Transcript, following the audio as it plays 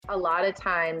a lot of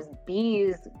times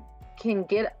bees can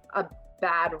get a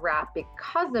bad rap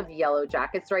because of yellow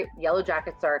jackets, right? Yellow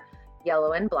jackets are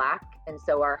yellow and black, and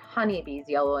so are honeybees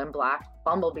yellow and black,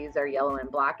 bumblebees are yellow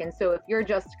and black. And so if you're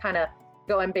just kind of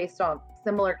going based on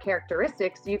similar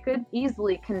characteristics, you could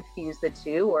easily confuse the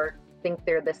two or think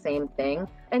they're the same thing.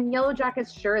 And yellow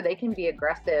jackets, sure, they can be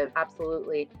aggressive,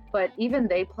 absolutely, but even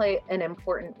they play an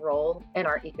important role in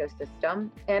our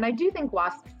ecosystem. And I do think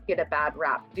wasps get a bad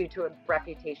rap due to a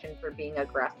reputation for being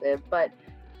aggressive, but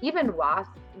even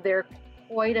wasps, there are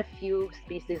quite a few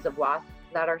species of wasps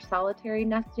that are solitary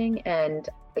nesting, and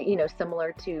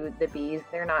similar to the bees,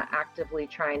 they're not actively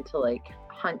trying to like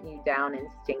hunt you down and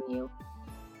sting you.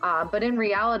 But in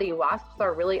reality, wasps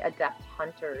are really adept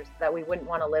hunters that we wouldn't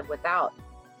want to live without.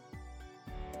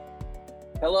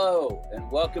 Hello, and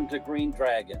welcome to Green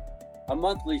Dragon, a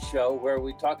monthly show where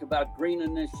we talk about green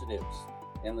initiatives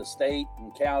in the state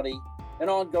and county and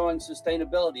ongoing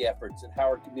sustainability efforts at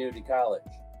Howard Community College.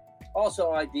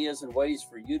 Also, ideas and ways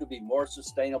for you to be more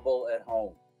sustainable at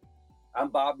home. I'm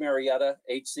Bob Marietta,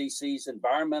 HCC's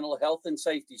Environmental Health and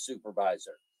Safety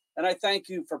Supervisor, and I thank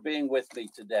you for being with me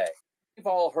today. We've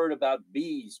all heard about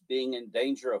bees being in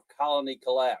danger of colony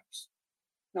collapse.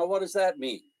 Now, what does that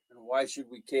mean, and why should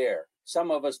we care?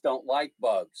 Some of us don't like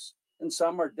bugs, and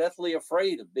some are deathly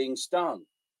afraid of being stung.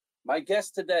 My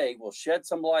guest today will shed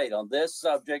some light on this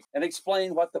subject and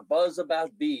explain what the buzz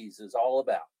about bees is all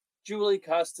about. Julie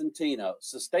Costantino,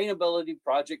 Sustainability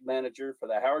Project Manager for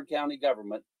the Howard County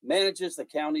Government, manages the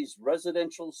county's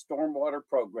residential stormwater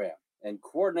program and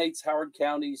coordinates Howard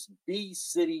County's Bee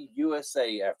City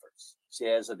USA efforts. She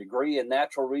has a degree in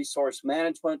natural resource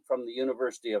management from the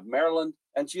University of Maryland,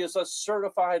 and she is a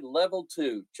certified Level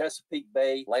 2 Chesapeake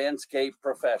Bay landscape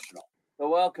professional. So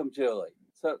welcome, Julie.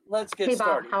 So let's get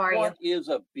started. Bob, how are you? What is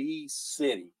a bee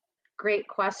city? Great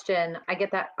question. I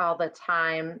get that all the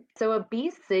time. So a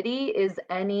bee city is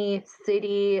any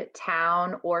city,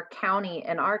 town, or county,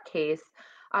 in our case,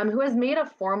 who has made a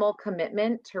formal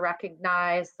commitment to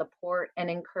recognize, support, and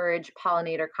encourage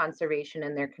pollinator conservation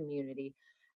in their community.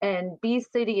 And Bee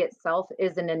City itself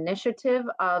is an initiative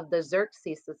of the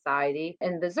Xerces Society.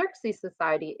 And the Xerces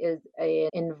Society is an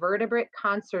invertebrate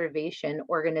conservation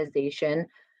organization.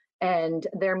 And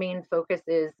their main focus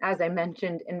is, as I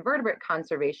mentioned, invertebrate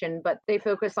conservation, but they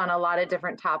focus on a lot of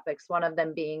different topics, one of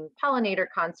them being pollinator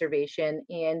conservation.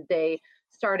 And they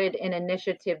started an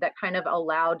initiative that kind of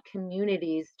allowed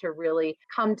communities to really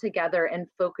come together and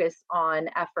focus on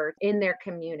efforts in their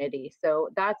community. So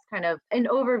that's kind of an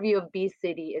overview of Bee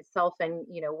City itself and,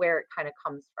 where it kind of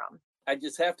comes from. I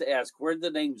just have to ask, where did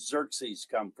the name Xerces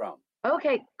come from?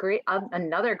 Okay, great.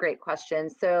 Another great question.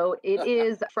 So it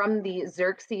is from the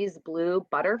Xerces blue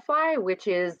butterfly, which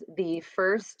is the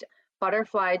first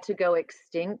butterfly to go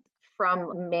extinct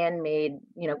from man-made,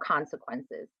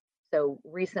 consequences. So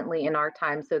recently in our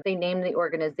time, so they named the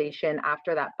organization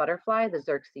after that butterfly, the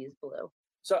Xerces blue.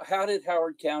 So how did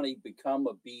Howard County become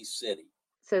a bee city?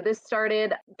 So this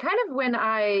started kind of when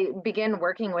I began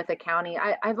working with the county.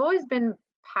 I've always been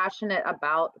passionate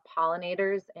about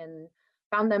pollinators and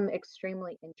found them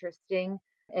extremely interesting.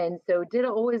 And so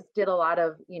always did a lot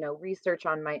of, research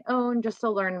on my own just to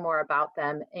learn more about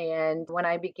them. And when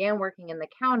I began working in the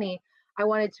county, I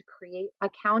wanted to create a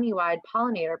countywide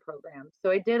pollinator program.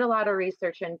 So I did a lot of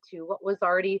research into what was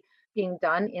already being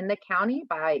done in the county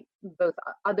by both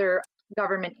other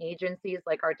government agencies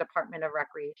like our Department of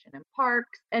Recreation and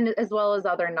Parks, and as well as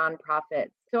other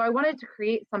nonprofits. So I wanted to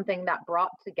create something that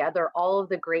brought together all of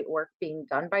the great work being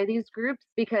done by these groups,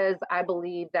 because I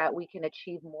believe that we can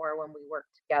achieve more when we work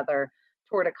together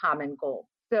toward a common goal.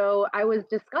 So I was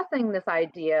discussing this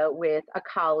idea with a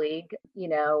colleague,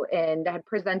 and had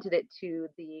presented it to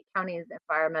the county's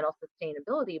Environmental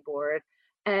Sustainability Board.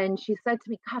 And she said to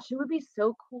me, gosh, it would be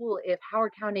so cool if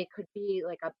Howard County could be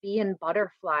like a bee and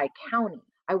butterfly county.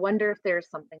 I wonder if there's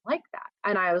something like that.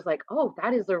 And I was like, oh,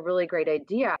 that is a really great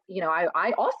idea.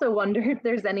 I also wonder if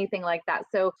there's anything like that.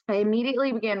 So I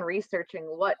immediately began researching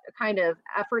what kind of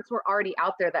efforts were already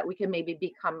out there that we could maybe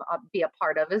be a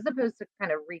part of, as opposed to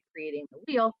kind of recreating the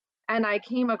wheel. And I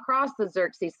came across the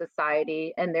Xerces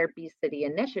Society and their Bee City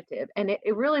initiative. And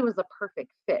it really was a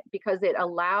perfect fit, because it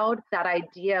allowed that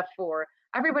idea for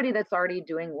everybody that's already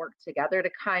doing work together to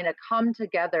kind of come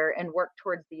together and work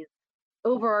towards these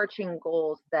overarching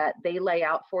goals that they lay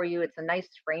out for you. It's a nice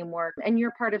framework, and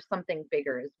you're part of something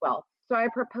bigger as well. So I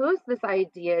proposed this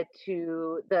idea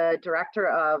to the director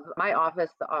of my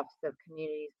office, the Office of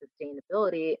Community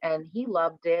Sustainability, and he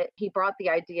loved it. He brought the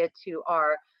idea to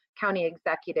our County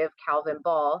Executive Calvin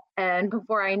Ball. And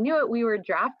before I knew it, we were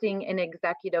drafting an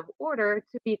executive order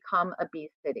to become a bee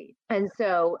city. And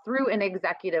so through an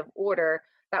executive order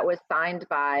that was signed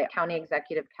by County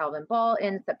Executive Calvin Ball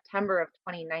in September of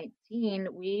 2019,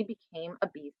 we became a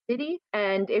bee city.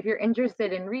 And if you're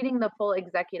interested in reading the full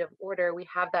executive order, we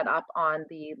have that up on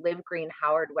the Live Green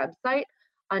Howard website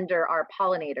under our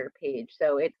pollinator page.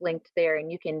 So it's linked there and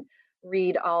you can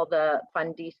read all the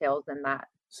fun details in that.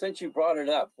 Since you brought it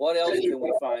up, what else can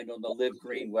we find on the Live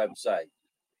Green website?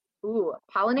 Ooh,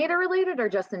 pollinator related or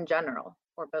just in general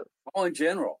or both? Oh, in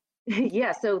general.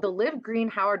 Yeah, so the Live Green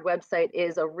Howard website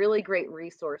is a really great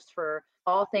resource for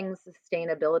all things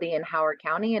sustainability in Howard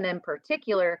County. And in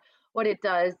particular, what it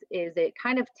does is it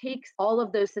kind of takes all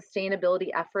of those sustainability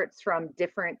efforts from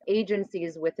different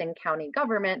agencies within county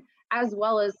government, as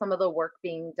well as some of the work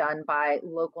being done by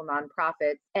local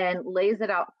nonprofits, and lays it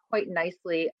out quite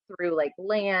nicely through like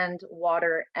land,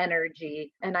 water,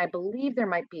 energy. And I believe there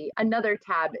might be another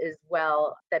tab as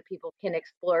well that people can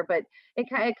explore, but it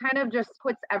kind of just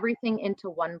puts everything into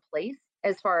one place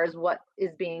as far as what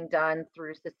is being done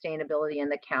through sustainability in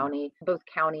the county, both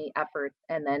county efforts,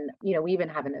 and then, we even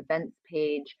have an events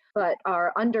page. But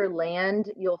our under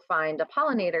land, you'll find a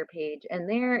pollinator page, and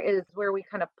there is where we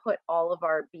kind of put all of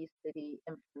our Bee City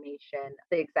information,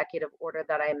 the executive order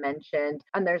that I mentioned.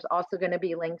 And there's also going to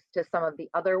be links to some of the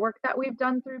other work that we've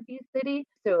done through Bee City.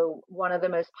 So one of the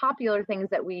most popular things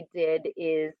that we did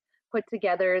is put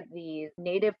together these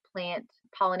native plant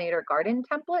pollinator garden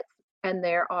templates. And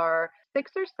there are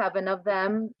 6 or 7 of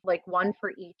them, like one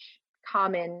for each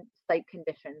common site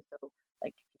condition. So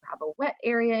like if you have a wet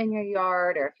area in your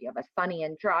yard, or if you have a sunny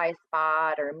and dry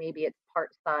spot, or maybe it's part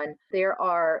sun, there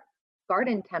are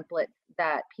garden templates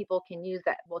that people can use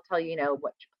that will tell you,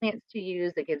 which plants to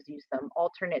use. It gives you some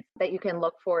alternates that you can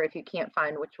look for if you can't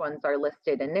find which ones are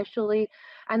listed initially.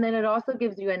 And then it also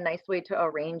gives you a nice way to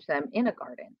arrange them in a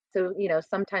garden. So,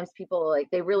 sometimes people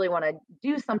they really want to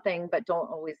do something, but don't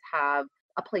always have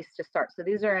a place to start. So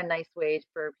these are a nice way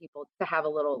for people to have a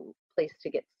little place to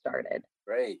get started.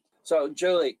 Great. So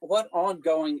Julie, what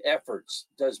ongoing efforts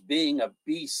does being a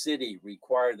bee city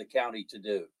require the county to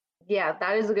do? Yeah,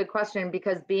 that is a good question,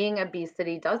 because being a bee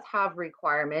city does have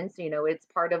requirements. It's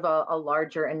part of a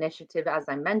larger initiative, as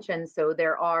I mentioned. So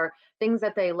there are things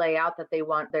that they lay out that they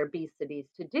want their bee cities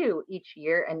to do each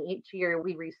year. And each year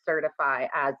we recertify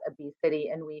as a bee city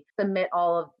and we submit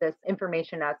all of this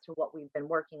information as to what we've been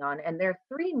working on. And there are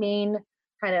 3 main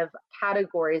kind of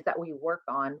categories that we work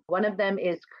on. One of them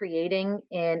is creating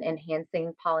and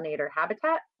enhancing pollinator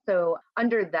habitat. So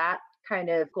under that kind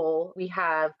of goal, we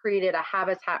have created a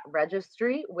habitat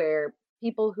registry where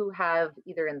people who have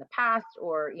either in the past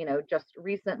or just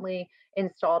recently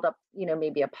installed up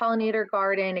maybe a pollinator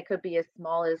garden. It could be as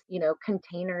small as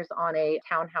containers on a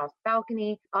townhouse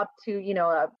balcony up to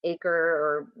a acre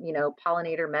or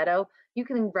pollinator meadow. You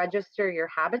can register your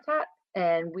habitat,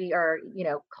 and we are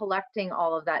collecting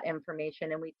all of that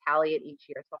information, and we tally it each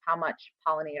year. So how much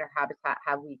pollinator habitat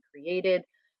have we created?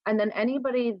 And then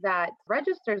anybody that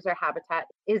registers their habitat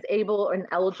is able and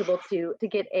eligible to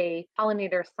get a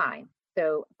pollinator sign.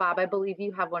 So Bob, I believe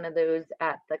you have one of those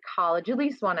at the college, at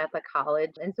least one at the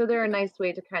college. And so they're a nice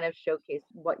way to kind of showcase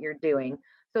what you're doing.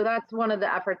 So that's one of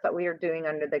the efforts that we are doing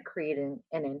under the creating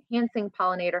and enhancing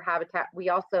pollinator habitat. We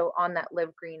also, on that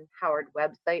Live Green Howard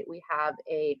website, we have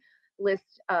a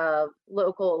list of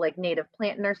local native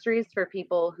plant nurseries for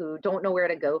people who don't know where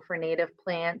to go for native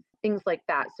plants, things like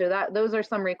that. So those are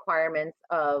some requirements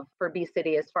for Bee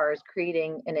City as far as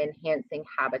creating and enhancing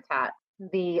habitat.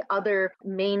 The other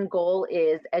main goal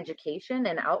is education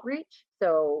and outreach.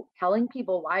 So telling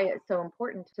people why it's so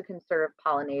important to conserve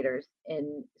pollinators.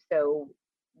 And so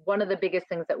one of the biggest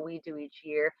things that we do each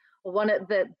year, one of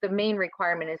the main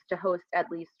requirement is to host at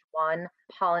least one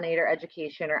pollinator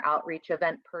education or outreach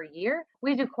event per year.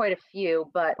 We do quite a few,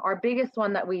 but our biggest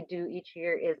one that we do each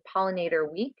year is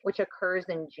Pollinator Week, which occurs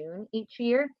in June each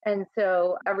year. And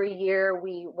so every year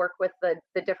we work with the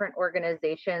different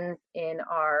organizations in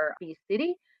our Bee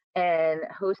City and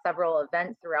host several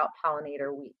events throughout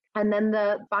Pollinator Week. And then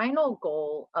the final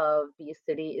goal of Bee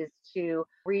City is to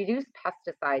reduce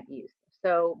pesticide use.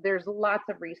 So there's lots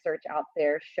of research out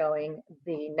there showing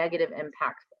the negative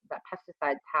impacts that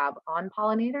pesticides have on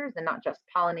pollinators, and not just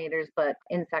pollinators, but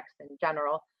insects in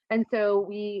general. And so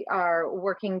we are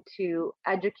working to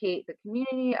educate the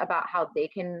community about how they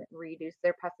can reduce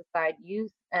their pesticide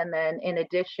use. And then in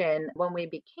addition, when we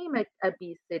became a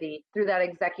Bee City, through that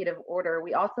executive order,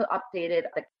 we also updated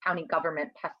the county government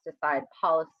pesticide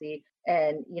policy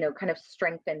and, kind of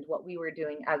strengthened what we were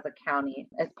doing as a county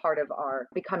as part of our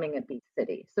becoming a bee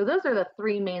city. So those are the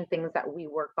three main things that we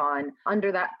work on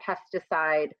under that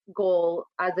pesticide goal.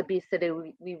 As a bee city,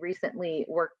 we recently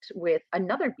worked with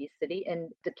another bee city in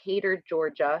Decatur,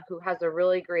 Georgia, who has a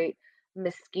really great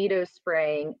anti-mosquito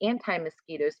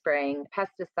spraying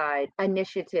pesticide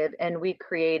initiative. And we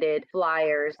created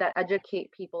flyers that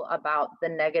educate people about the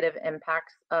negative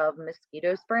impacts of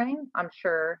mosquito spraying. I'm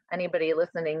sure anybody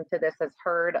listening to this has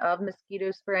heard of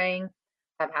mosquito spraying,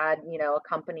 have had, a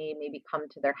company maybe come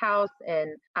to their house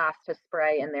and ask to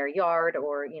spray in their yard,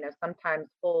 or, sometimes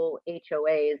full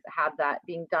HOAs have that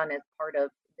being done as part of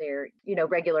their,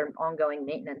 regular ongoing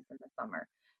maintenance in the summer.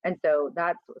 And so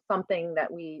that's something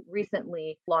that we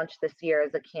recently launched this year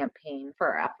as a campaign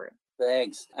for our efforts.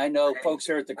 Thanks. I know folks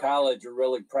here at the college are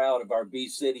really proud of our Bee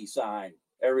City sign.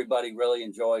 Everybody really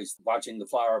enjoys watching the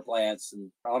flower plants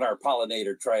and on our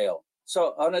pollinator trail.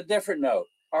 So on a different note,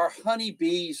 are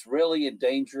honeybees really in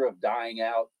danger of dying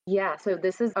out? Yeah, so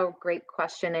this is a great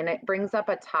question, and it brings up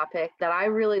a topic that I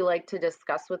really like to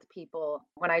discuss with people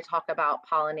when I talk about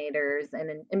pollinators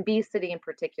and in Bee City in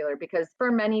particular, because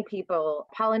for many people,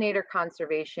 pollinator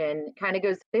conservation kind of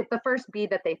goes, the first bee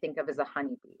that they think of is a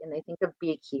honeybee, and they think of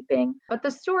beekeeping. But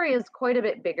the story is quite a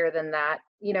bit bigger than that.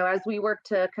 As we work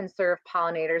to conserve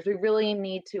pollinators, we really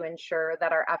need to ensure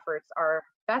that our efforts are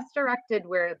best directed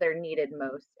where they're needed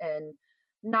most, and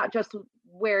not just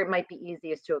where it might be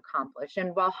easiest to accomplish.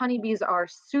 And while honeybees are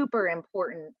super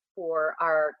important for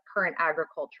our current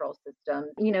agricultural system,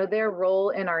 their role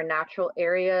in our natural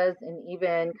areas and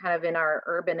even kind of in our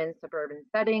urban and suburban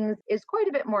settings is quite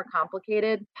a bit more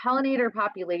complicated. Pollinator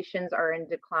populations are in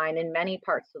decline in many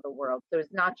parts of the world. So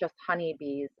it's not just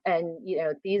honeybees. And,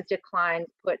 these declines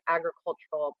put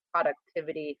agricultural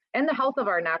productivity and the health of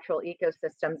our natural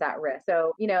ecosystems at risk.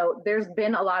 So, there's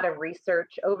been a lot of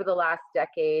research over the last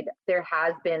decade. There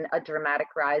has been a dramatic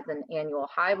rise in annual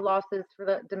hive losses for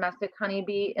the domestic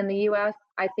honeybee in the US.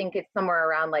 I think it's somewhere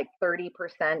around like 30%.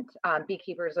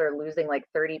 Beekeepers are losing like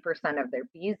 30% of their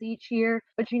bees each year.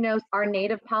 But our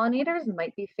native pollinators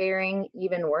might be faring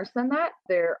even worse than that.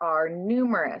 There are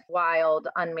numerous wild,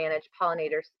 unmanaged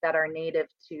pollinators that are native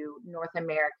to North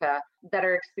America that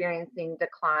are experiencing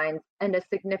declines, and a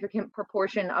significant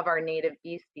proportion of our native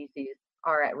bee species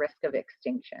are at risk of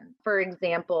extinction. For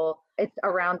example, it's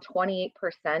around 28%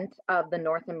 of the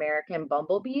North American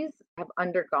bumblebees have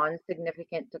undergone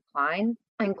significant decline,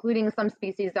 including some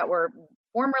species that were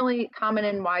formerly common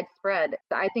and widespread.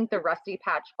 I think the rusty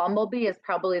patch bumblebee is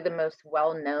probably the most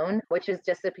well-known, which has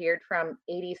disappeared from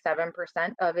 87%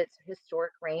 of its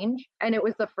historic range. And it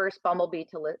was the first bumblebee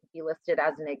to be listed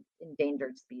as an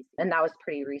endangered species, and that was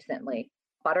pretty recently.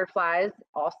 Butterflies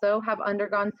also have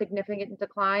undergone significant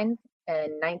declines,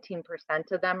 and 19%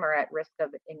 of them are at risk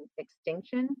of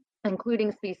extinction,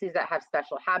 including species that have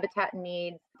special habitat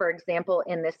needs. For example,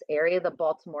 in this area, the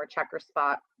Baltimore checker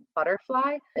spot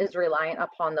butterfly is reliant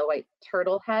upon the white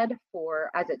turtlehead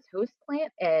as its host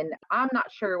plant. And I'm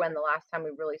not sure when the last time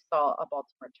we really saw a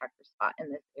Baltimore checker spot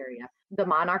in this area. The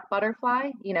monarch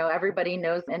butterfly, everybody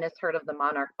knows and has heard of the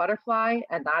monarch butterfly,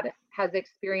 and that has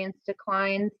experienced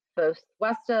declines both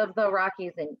west of the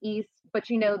Rockies and east. But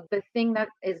the thing that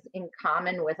is in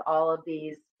common with all of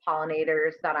these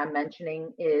pollinators that I'm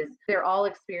mentioning is they're all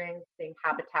experiencing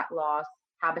habitat loss,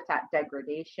 habitat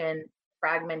degradation,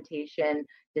 fragmentation,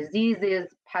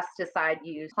 diseases, pesticide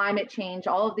use, climate change.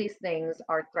 All of these things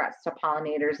are threats to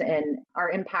pollinators and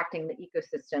are impacting the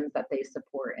ecosystems that they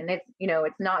support. And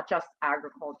it's not just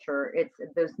agriculture, it's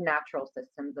those natural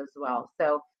systems as well.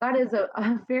 So that is a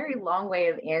very long way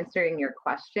of answering your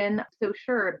question. So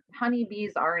sure,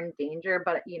 honeybees are in danger,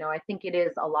 but I think it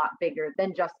is a lot bigger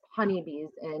than just honeybees.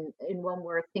 And when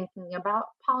we're thinking about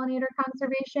pollinator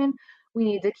conservation, we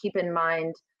need to keep in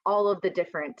mind all of the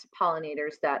different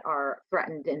pollinators that are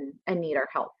threatened and need our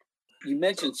help. You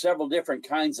mentioned several different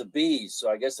kinds of bees,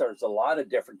 so I guess there's a lot of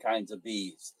different kinds of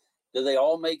bees. Do they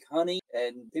all make honey?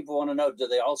 And people want to know, do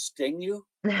they all sting you?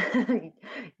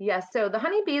 Yes, so the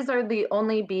honeybees are the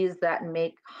only bees that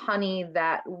make honey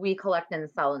that we collect and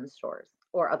sell in stores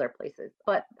or other places.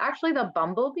 But actually, the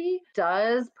bumblebee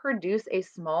does produce a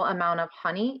small amount of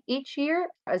honey each year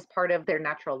as part of their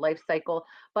natural life cycle,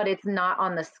 but it's not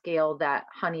on the scale that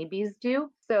honeybees do.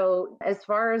 So as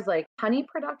far as like honey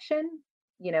production,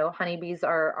 honeybees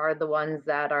are the ones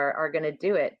that are going to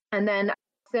do it. And then,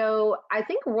 so I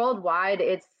think worldwide,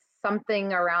 it's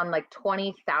something around like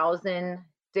 20,000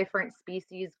 different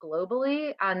species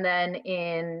globally. And then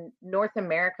in North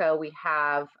America,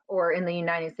 or in the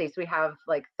United States, we have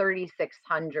like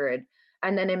 3,600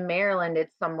 And then in Maryland,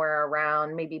 it's somewhere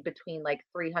around maybe between like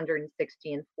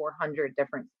 360 and 400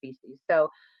 different species. So,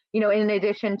 in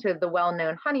addition to the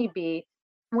well-known honeybee,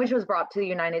 which was brought to the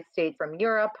United States from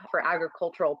Europe for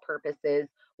agricultural purposes,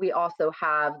 we also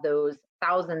have those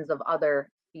thousands of other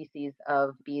species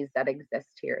of bees that exist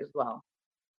here as well.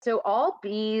 So all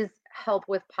bees help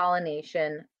with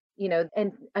pollination,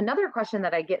 and another question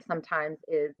that I get sometimes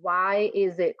is why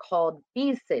is it called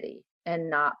Bee City and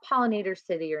not Pollinator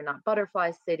City or not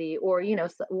Butterfly City or,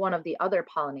 one of the other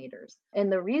pollinators?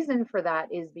 And the reason for that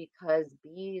is because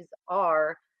bees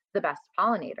are the best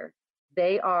pollinator.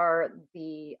 They are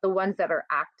the ones that are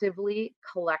actively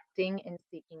collecting and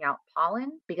seeking out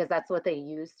pollen because that's what they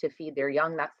use to feed their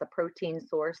young. That's the protein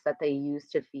source that they use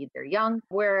to feed their young.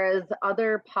 Whereas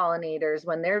other pollinators,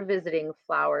 when they're visiting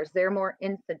flowers, they're more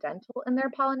incidental in their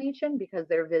pollination because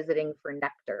they're visiting for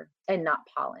nectar and not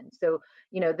pollen. So,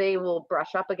 they will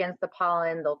brush up against the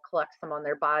pollen, they'll collect some on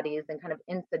their bodies and kind of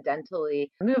incidentally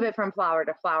move it from flower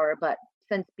to flower. But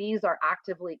since bees are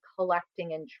actively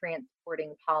collecting and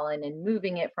transporting pollen and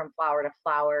moving it from flower to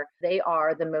flower, they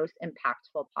are the most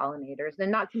impactful pollinators.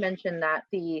 And not to mention that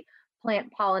the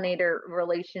plant pollinator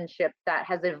relationship that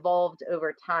has evolved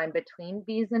over time between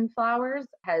bees and flowers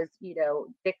has,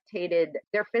 dictated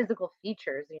their physical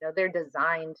features. They're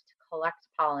designed to collect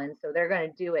pollen, so they're going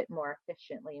to do it more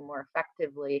efficiently, more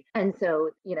effectively. And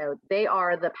so, they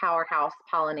are the powerhouse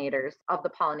pollinators of the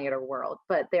pollinator world.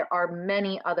 But there are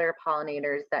many other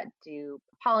pollinators that do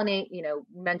pollinate,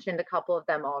 mentioned a couple of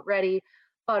them already: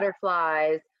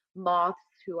 butterflies, moths,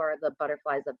 who are the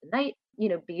butterflies of the night.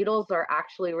 Beetles are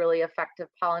actually really effective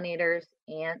pollinators,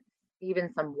 ants,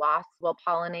 even some wasps will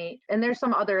pollinate. And there's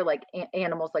some other like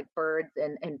animals like birds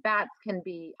and bats can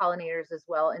be pollinators as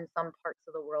well in some parts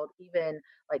of the world, even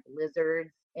like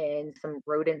lizards and some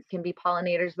rodents can be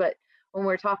pollinators. But when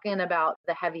we're talking about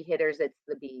the heavy hitters, it's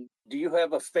the bees. Do you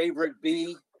have a favorite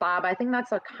bee? Bob, I think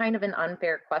that's a kind of an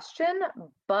unfair question,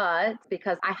 but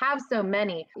because I have so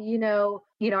many,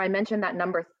 I mentioned that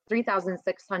number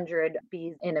 3,600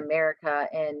 bees in America.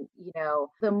 And,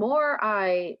 the more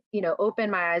I,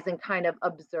 open my eyes and kind of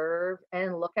observe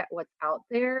and look at what's out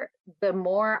there, the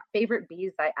more favorite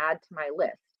bees I add to my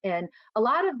list. And a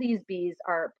lot of these bees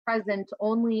are present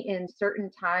only in certain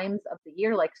times of the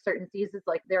year, like certain seasons.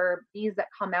 Like there are bees that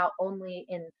come out only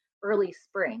in early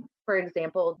spring. For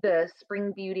example, the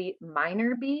spring beauty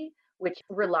miner bee, which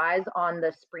relies on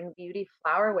the spring beauty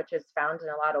flower, which is found in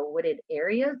a lot of wooded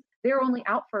areas. They're only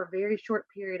out for a very short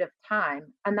period of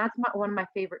time. And that's one of my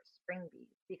favorite spring bees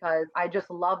because I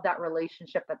just love that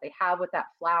relationship that they have with that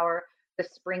flower. The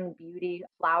spring beauty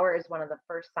flower is one of the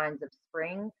first signs of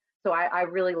spring. So I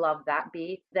really love that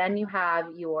bee. Then you have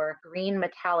your green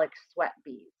metallic sweat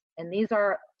bees. And these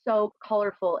are so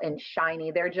colorful and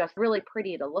shiny. They're just really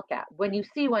pretty to look at. When you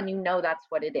see one, that's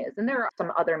what it is. And there are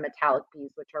some other metallic bees,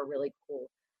 which are really cool.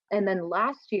 And then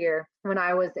last year, when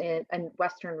I was in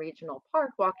Western Regional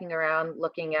Park, walking around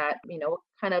looking at, what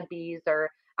kind of bees are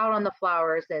out on the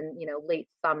flowers in, late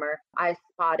summer, I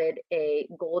spotted a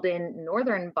golden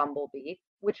northern bumblebee,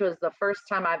 which was the first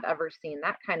time I've ever seen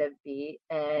that kind of bee.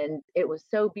 And it was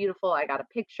so beautiful. I got a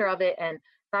picture of it and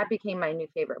that became my new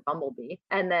favorite bumblebee.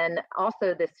 And then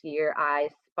also this year, I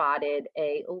spotted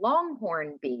a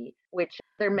longhorn bee, which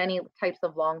there are many types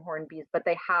of longhorn bees, but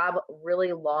they have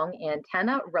really long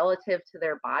antenna relative to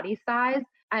their body size.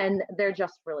 And they're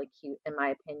just really cute, in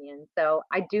my opinion. So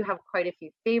I do have quite a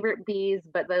few favorite bees,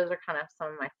 but those are kind of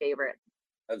some of my favorites.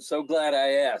 I'm so glad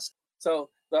I asked. So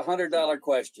the $100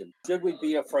 question, should we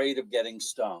be afraid of getting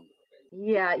stung?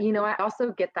 Yeah, I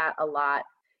also get that a lot.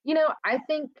 I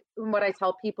think what I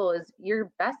tell people is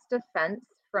your best defense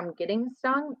from getting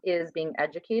stung is being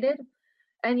educated.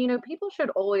 And, people should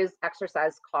always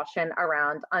exercise caution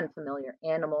around unfamiliar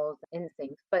animals,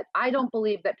 instincts, but I don't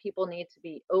believe that people need to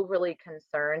be overly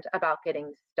concerned about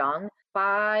getting stung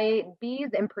by bees.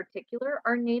 In particular,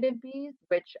 our native bees,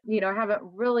 which, I haven't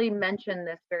really mentioned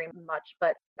this very much,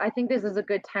 but I think this is a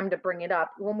good time to bring it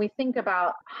up. When we think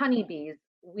about honeybees,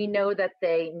 we know that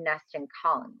they nest in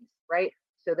colonies, right?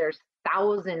 So there's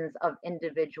thousands of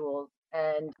individuals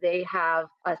and they have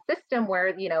a system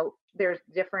where, there's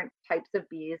different types of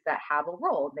bees that have a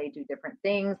role. They do different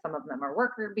things. Some of them are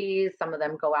worker bees. Some of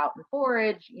them go out and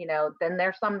forage, then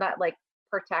there's some that like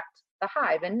protect the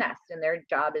hive and nest and their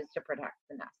job is to protect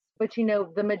the nest. But,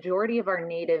 the majority of our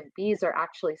native bees are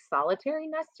actually solitary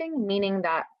nesting, meaning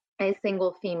that a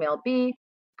single female bee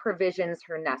provisions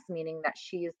her nest, meaning that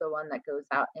she is the one that goes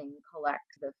out and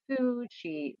collects the food.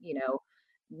 She,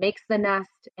 makes the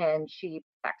nest and she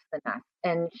protects the nest.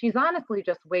 And she's honestly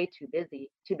just way too busy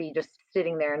to be just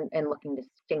sitting there and looking to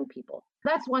sting people.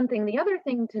 That's one thing. The other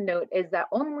thing to note is that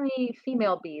only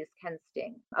female bees can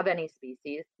sting of any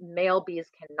species. Male bees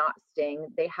cannot sting.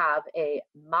 They have a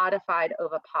modified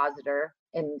ovipositor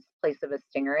in place of a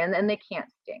stinger, and they can't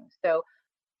sting. So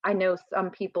I know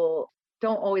some people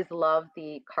don't always love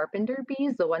the carpenter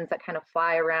bees, the ones that kind of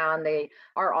fly around. They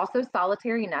are also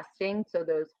solitary nesting. So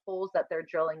those holes that they're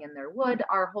drilling in their wood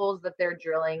are holes that they're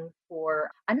drilling for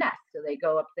a nest. So they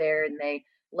go up there and they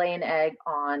lay an egg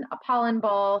on a pollen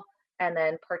ball and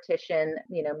then partition,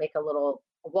 make a little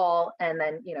wall and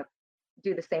then,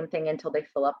 do the same thing until they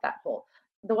fill up that hole.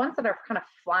 The ones that are kind of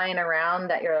flying around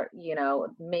that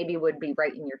maybe would be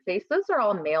right in your face, those are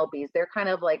all male bees. They're kind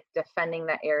of like defending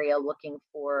that area looking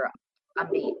for a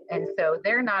mate. And so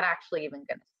they're not actually even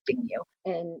going to sting you.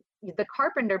 And the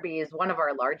carpenter bee is one of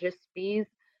our largest bees.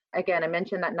 Again, I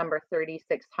mentioned that number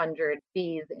 3,600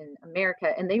 bees in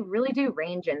America, and they really do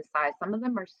range in size. Some of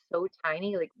them are so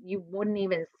tiny, like you wouldn't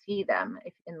even see them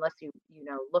unless you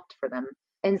looked for them.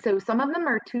 And so some of them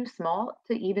are too small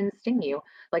to even sting you,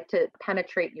 like to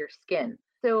penetrate your skin.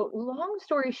 So long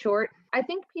story short, I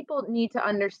think people need to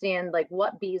understand like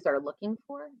what bees are looking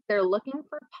for. They're looking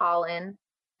for pollen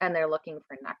and they're looking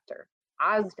for nectar.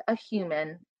 As a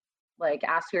human, like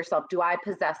ask yourself, do I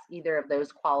possess either of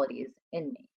those qualities in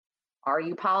me? Are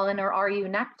you pollen or are you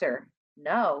nectar?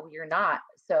 No, you're not.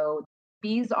 So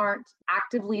bees aren't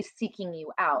actively seeking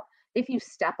you out. If you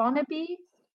step on a bee,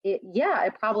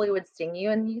 it probably would sting you.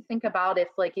 And you think about if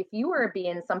you were a bee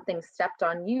and something stepped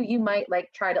on you, you might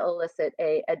like try to elicit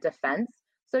a defense.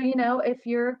 So, if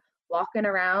you're walking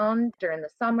around during the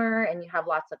summer and you have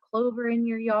lots of clover in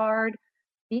your yard,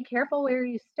 be careful where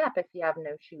you step if you have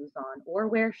no shoes on, or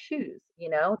wear shoes.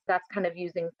 That's kind of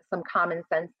using some common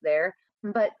sense there.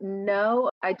 But no,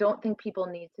 I don't think people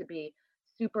need to be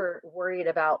super worried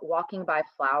about walking by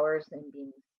flowers and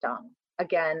being stung.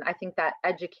 Again, I think that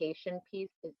education piece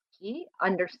is key,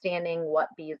 understanding what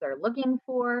bees are looking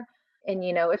for. And,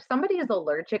 if somebody is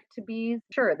allergic to bees,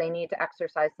 sure, they need to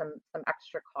exercise some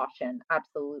extra caution.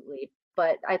 Absolutely.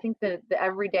 But I think the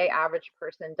everyday average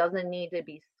person doesn't need to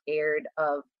be scared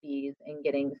of bees and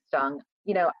getting stung.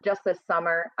 Just this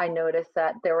summer, I noticed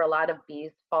that there were a lot of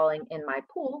bees falling in my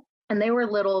pool, and they were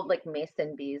little like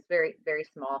mason bees, very, very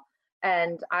small.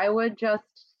 And I would just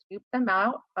scoop them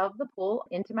out of the pool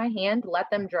into my hand, let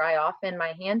them dry off in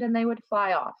my hand, and they would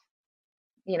fly off.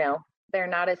 They're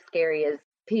not as scary as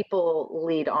people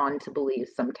lead on to believe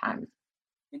sometimes.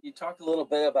 Can you talk a little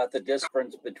bit about the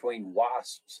difference between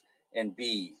wasps and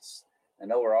bees? I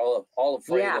know we're all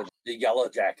afraid of the yellow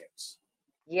jackets.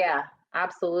 Yeah,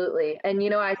 absolutely. And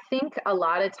I think a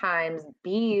lot of times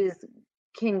bees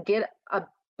can get a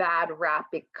bad rap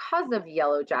because of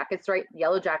yellow jackets, right?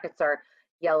 Yellow jackets are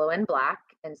yellow and black,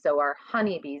 and so are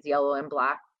honeybees yellow and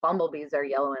black. Bumblebees are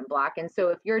yellow and black. And so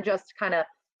if you're just kind of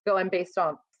going based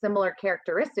on similar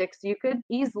characteristics, you could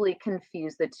easily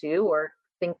confuse the two or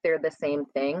think they're the same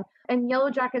thing. And yellow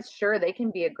jackets, sure, they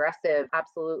can be aggressive,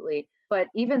 absolutely. But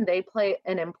even they play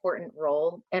an important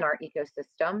role in our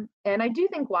ecosystem. And I do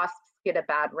think wasps get a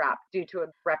bad rap due to a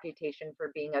reputation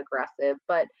for being aggressive.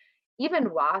 But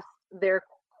even wasps, there are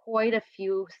quite a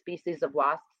few species of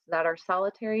wasps that are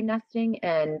solitary nesting.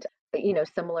 And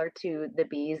similar to the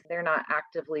bees, they're not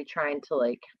actively trying to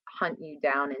like hunt you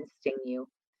down and sting you.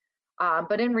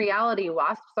 But in reality,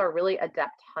 wasps are really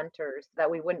adept hunters that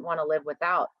we wouldn't want to live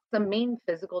without. The main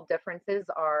physical differences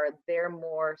are they're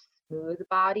more smooth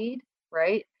bodied,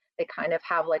 right? They kind of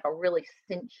have like a really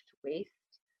cinched waist,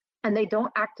 and they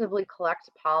don't actively collect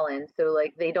pollen. So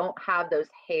like they don't have those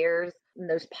hairs and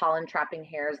those pollen trapping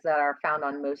hairs that are found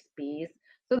on most bees.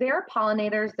 So they are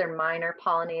pollinators, they're minor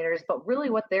pollinators, but really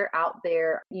what they're out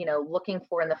there, looking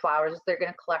for in the flowers is they're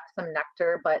going to collect some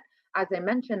nectar. But as I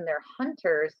mentioned, they're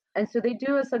hunters. And so they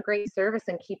do us a great service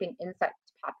in keeping insect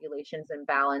populations in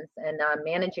balance and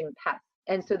managing pests.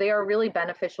 And so they are really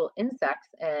beneficial insects,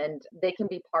 and they can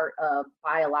be part of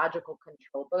biological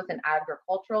control, both in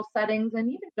agricultural settings and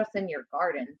even just in your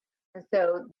garden. And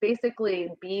so basically,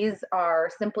 bees are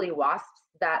simply wasps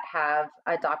that have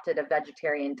adopted a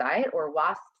vegetarian diet, or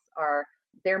wasps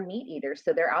they're meat eaters.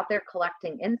 So they're out there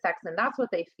collecting insects, and that's what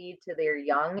they feed to their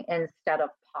young instead of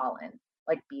pollen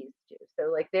like bees do.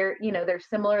 So like they're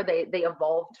similar. They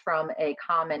evolved from a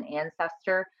common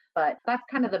ancestor, but that's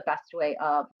kind of the best way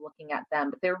of looking at them.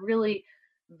 But they're really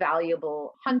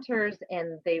valuable hunters,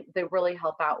 and they really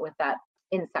help out with that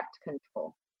insect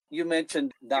control. You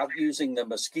mentioned not using the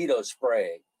mosquito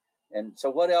spray. And so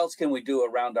what else can we do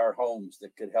around our homes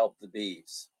that could help the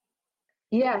bees?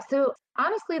 Yeah, so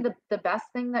Honestly, the best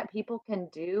thing that people can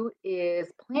do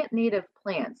is plant native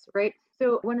plants, right?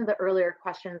 So, one of the earlier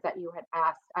questions that you had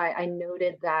asked, I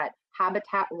noted that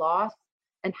habitat loss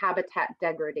and habitat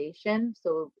degradation.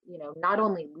 So, not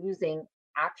only losing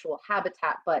actual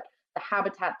habitat, but the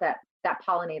habitat that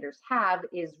pollinators have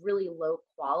is really low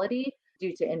quality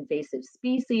due to invasive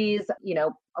species,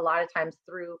 a lot of times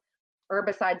through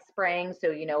herbicide spraying.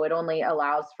 So, it only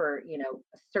allows for,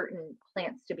 certain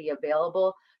plants to be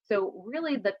available. So,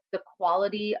 really, the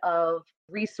quality of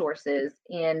resources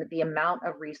and the amount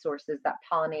of resources that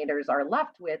pollinators are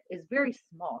left with is very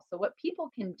small. So, what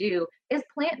people can do is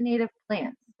plant native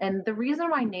plants. And the reason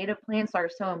why native plants are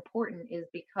so important is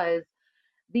because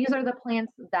these are the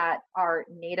plants that our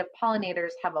native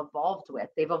pollinators have evolved with.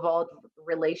 They've evolved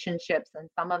relationships, and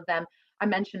some of them, I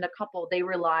mentioned a couple, they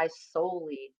rely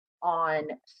solely on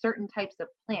certain types of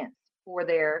plants for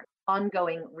their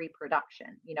ongoing reproduction.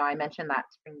 I mentioned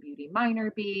that spring beauty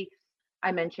minor bee.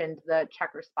 I mentioned the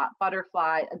checker spot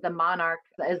butterfly. The monarch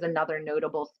is another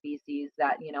notable species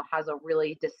that, has a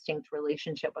really distinct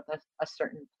relationship with a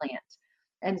certain plant.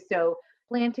 And so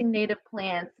planting native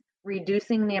plants,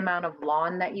 reducing the amount of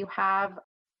lawn that you have,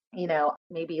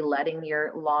 maybe letting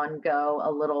your lawn go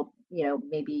a little,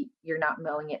 maybe you're not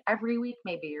mowing it every week,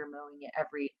 maybe you're mowing it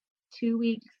every 2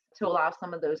 weeks to allow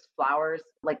some of those flowers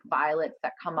like violets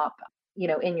that come up,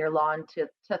 in your lawn to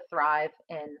thrive.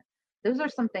 And those are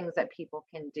some things that people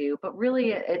can do. But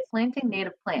really, it's planting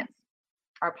native plants.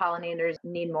 Our pollinators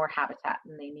need more habitat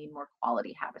and they need more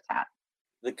quality habitat.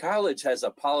 The college has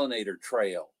a pollinator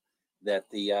trail that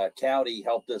the county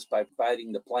helped us by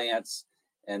providing the plants,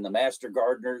 and the master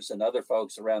gardeners and other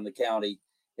folks around the county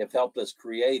have helped us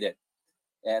create it.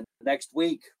 And next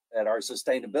week at our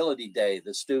sustainability day,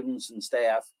 the students and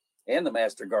staff and the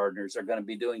master gardeners are going to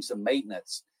be doing some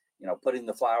maintenance, putting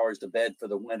the flowers to bed for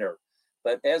the winter.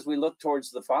 But as we look towards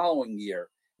the following year,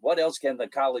 what else can the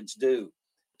college do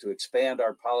to expand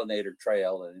our pollinator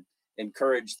trail and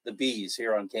encourage the bees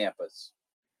here on campus?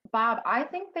 Bob, I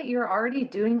think that you're already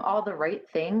doing all the right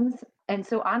things. And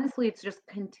so honestly, it's just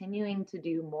continuing to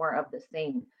do more of the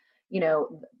same. You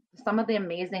know, some of the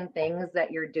amazing things that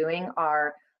you're doing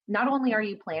are not only are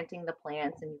you planting the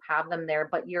plants and you have them there,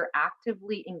 but you're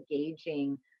actively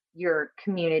engaging your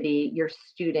community, your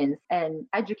students, and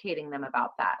educating them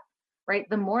about that, right?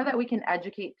 The more that we can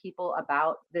educate people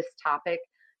about this topic,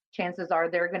 chances are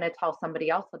they're going to tell somebody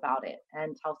else about it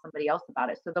and tell somebody else about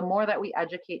it. So the more that we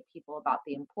educate people about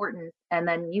the importance, and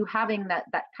then you having that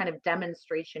kind of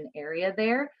demonstration area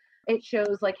there, it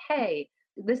shows like, hey,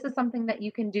 this is something that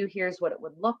you can do. Here's what it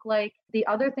would look like. The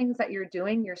other things that you're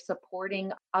doing, you're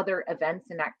supporting other events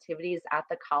and activities at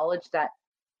the college that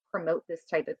promote this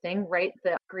type of thing, right?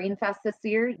 The Green Fest this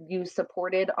year, you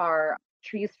supported our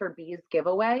Trees for Bees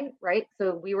giveaway, right?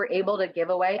 So we were able to give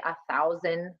away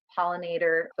 1,000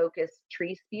 pollinator focused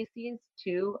tree species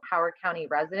to Howard County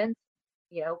residents.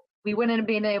 We wouldn't have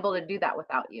been able to do that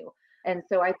without you. And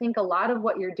so I think a lot of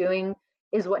what you're doing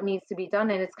is what needs to be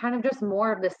done. And it's kind of just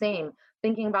more of the same,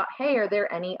 thinking about, hey, are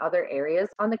there any other areas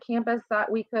on the campus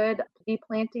that we could be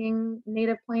planting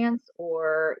native plants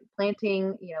or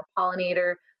planting,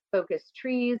 pollinator focused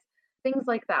trees, things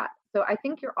like that. So I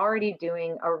think you're already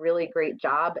doing a really great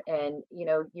job, and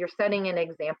you're setting an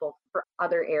example for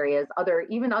other areas,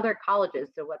 even other colleges,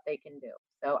 to what they can do.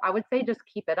 So I would say just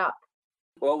keep it up.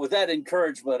 Well, with that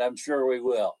encouragement, I'm sure we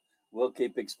will. We'll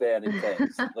keep expanding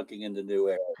things, looking into new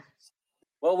areas.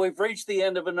 Well, we've reached the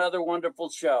end of another wonderful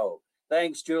show.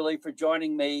 Thanks, Julie, for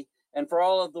joining me and for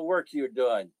all of the work you're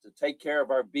doing to take care of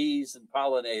our bees and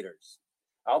pollinators.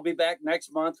 I'll be back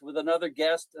next month with another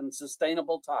guest and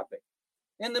sustainable topic.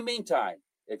 In the meantime,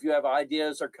 if you have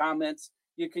ideas or comments,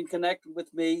 you can connect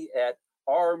with me at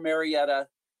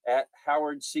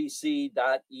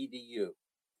rmarietta@howardcc.edu.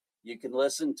 You can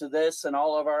listen to this and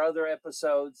all of our other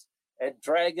episodes at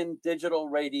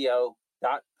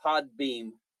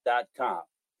dragondigitalradio.podbeam.com.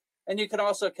 And you can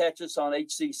also catch us on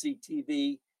HCC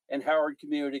TV and Howard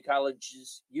Community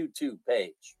College's YouTube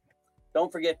page.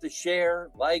 Don't forget to share,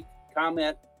 like,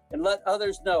 comment, and let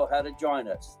others know how to join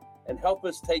us and help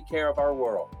us take care of our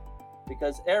world,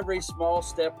 because every small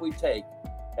step we take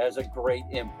has a great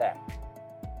impact.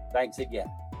 Thanks again.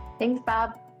 Thanks,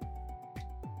 Bob.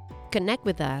 Connect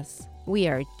with us. We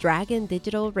are Dragon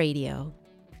Digital Radio.